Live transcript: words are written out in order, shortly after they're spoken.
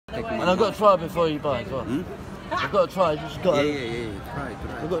like And I've got to try before you buy as well. I've got to try. Just got. Yeah. Try.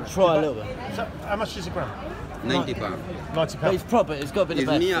 I've got to try a little bit. So, how much is a gram? £90. £90. But it's proper. It's got to be the It's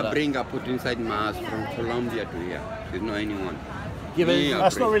best. me for that. I put inside my house from Colombia to here. There's not anyone. Yeah, but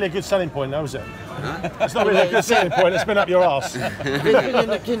That's not really a good selling point, though, is it? Huh? It's not really a good selling point. It's been up your arse. It's been in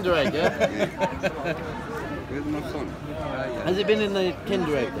the Kinder Egg, yeah? Where's my phone? Has it been in the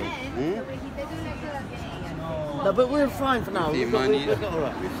Kinder Egg then? No, but we're fine for now. The We've got, money, we've got all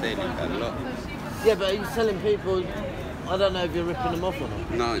right. we're selling a lot. Yeah, but are you selling people? I don't know if you're ripping them off or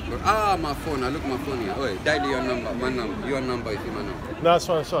not. No, it's my phone. I look my phone here. Oi, dial your number. My number. Your number is in my number. No, that's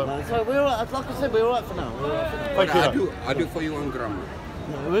fine. That's fine. No, so we're all right. Like I said, we're all right for now. We're all right for now. Thank you. I do for you 1 gram.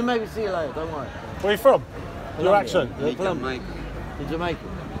 No, we maybe see you later. Don't worry. Where are you from? Your accent? You're Colombian. Jamaican. You're Jamaican.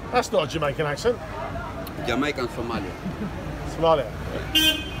 That's not a Jamaican accent. Jamaican, Somalia. Somalia.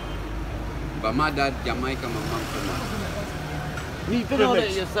 But my dad Jamaican, my mom Somalia. You've been Good on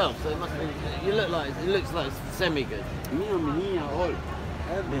mix. it yourself, so it must be. You look like it looks like it's semi-good. Me, I'm here all.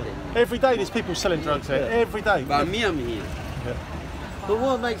 Every day. Every day there's people selling drugs here. Every day. But me, I'm here. But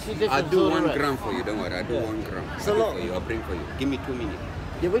what makes you different? I to do all the 1 rest? gram for you. Don't worry. I do 1 gram. It's a I do lot. for you. I'll bring for you. Give me 2 minutes.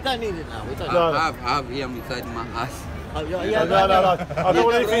 Yeah, we don't need it now. We don't. No. I have here inside my ass. Oh, yeah, No. I don't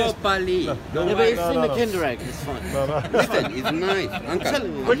want anything. Properly. Yeah, but it's in the no. Kinder Egg. It's fine. No. Listen, it's nice. Uncle,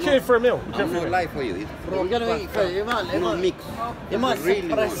 We're queuing for a meal. I'm not lie for you. It's We're gonna eat food. It might mix. It might Really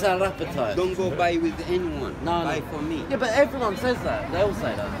suppress want. our appetite. Don't go buy with anyone. No, buy no. for me. Yeah, but everyone says that. They all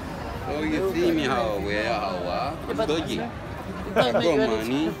say that. So you see me how I'm but- dodgy. It don't I make you got any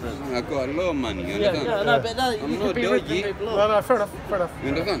money. difference. I got a lot of money. You Yeah, understand? no, but that, I'm you not could be ripping dodgy. people off. No, fair enough. You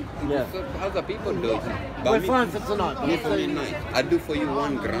understand? Yeah. So other people dodgy. But We're me, fine for tonight. me for me nice. I do for you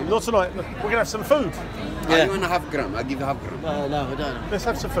 1 gram. Not tonight. We're gonna have some food. I want a half gram. I give you half gram. No, we don't. Let's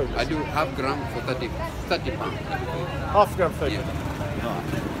have some food. I do half gram for 30 pounds. Half a gram food. Yeah.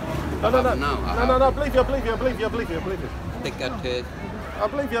 No. Now, No. I believe you. Take a test. I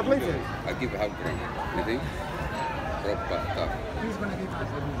believe you. I give half gram. You think? Proper stuff.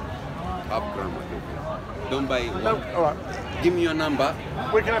 Half gram. I give you. Don't buy No, one. all right. Give me your number.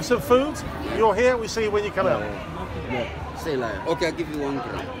 We can have some food. You're here. We see you when you come out. Yeah. See you later. Okay, I'll give you 1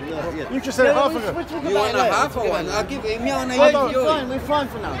 gram. Yeah. You just said half a we'll gram. talk You about want it a later. half We'll or talk one? about I'll it give you. Me, I want Hold to on. enjoy. We're fine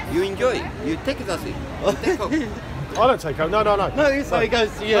for now. You enjoy. You take it as it. You take off. I don't take home. No. No, it's how he goes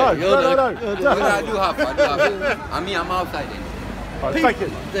to you. No. Well, I do half. I'm outside then. All right, thank you.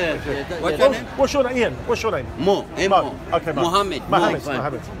 What's your name? What's your name? Ian. What's your name? Mo. Mo. Okay, Mo. Mohammed. Mohammed. fine.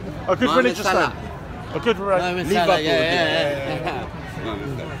 Mohammed. A good Mohammed religious Salah. name. A good religious. Liverpool. Yeah.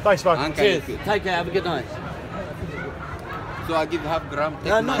 Thanks, Mo. Uncle, Cheers. you. Take care. Have a good night. So I give half gram. Take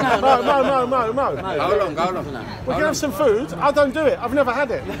No. mine. Mo. How long? We can have some food. I don't do it. I've never had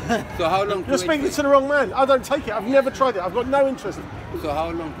it. So how long to You're wait speaking for to the wrong man. I don't take it. I've never tried it. I've got no interest. you? So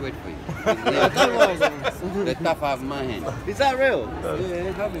how long to wait for you? Don't worry. The stuff I have in my hand. Is that real?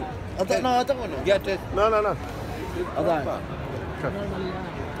 Yeah, have it. I don't want to. Get it. No. I don't.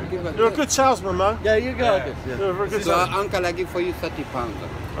 You're a good salesman, Mo. Yeah, you go. Good. Yeah. You're a very good So salesman. uncle, I give for you 30 pounds.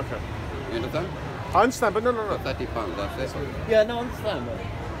 Okay. You understand? I understand, but no. For 30 pounds, that's it. Yeah, no, I understand, bro.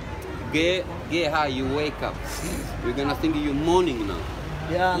 Get high, you wake up. You're gonna think you're morning now.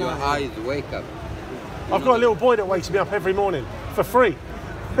 Yeah, Your no. eyes wake up. I've got a little boy that wakes me up every morning for free.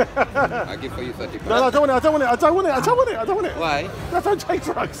 I give for you 30 pounds. No, I don't want it. Why? I don't take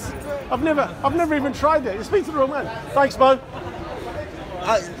drugs. I've never even tried it. You speak to the wrong man. Thanks, Mo.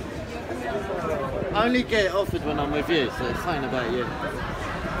 I only get it offered when I'm with you, so it's something about you.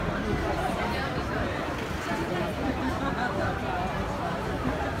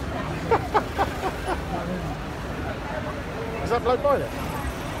 Is that bloke buying it?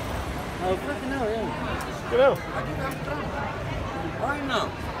 Oh, fucking hell, yeah. You know. Why now?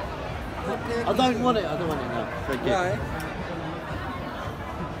 I don't want it now. Thank you. Why?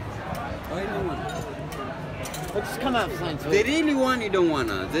 Why don't want? I just come out saying to They it. really want, you don't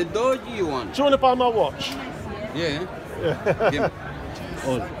wanna. They dodgy you want. Do you want to buy my watch? Yeah. Give me.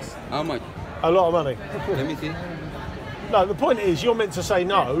 How much? A lot of money. Let me see. No, the point is, you're meant to say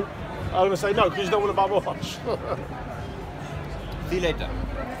no. I'm going to say no because you don't want to buy my watch. See you later.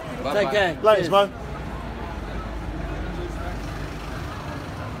 Bye Take bye. care. Ladies, Cheers. Mo.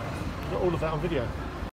 Got all of that on video.